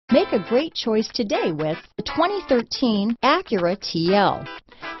Make a great choice today with the 2013 Acura TL.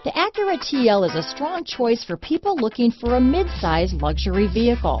 The Acura TL is a strong choice for people looking for a mid-size luxury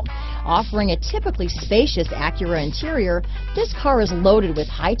vehicle. Offering a typically spacious Acura interior, this car is loaded with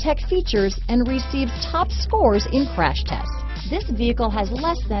high-tech features and receives top scores in crash tests. This vehicle has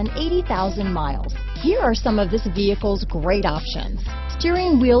less than 80,000 miles. Here are some of this vehicle's great options: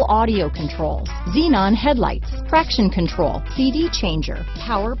 steering wheel audio controls, xenon headlights, traction control, CD changer,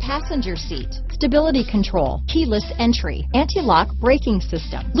 power passenger seat, stability control, keyless entry, anti-lock braking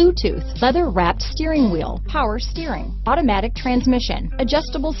system, Bluetooth, leather-wrapped steering wheel, power steering, automatic transmission,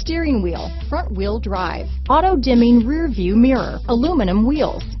 adjustable steering wheel, front-wheel drive, auto-dimming rear-view mirror, aluminum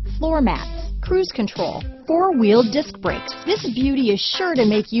wheels, floor mats, cruise control, four-wheel disc brakes. This beauty is sure to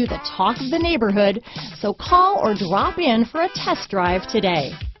make you the talk of the neighborhood, so call or drop in for a test drive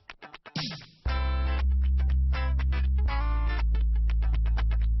today.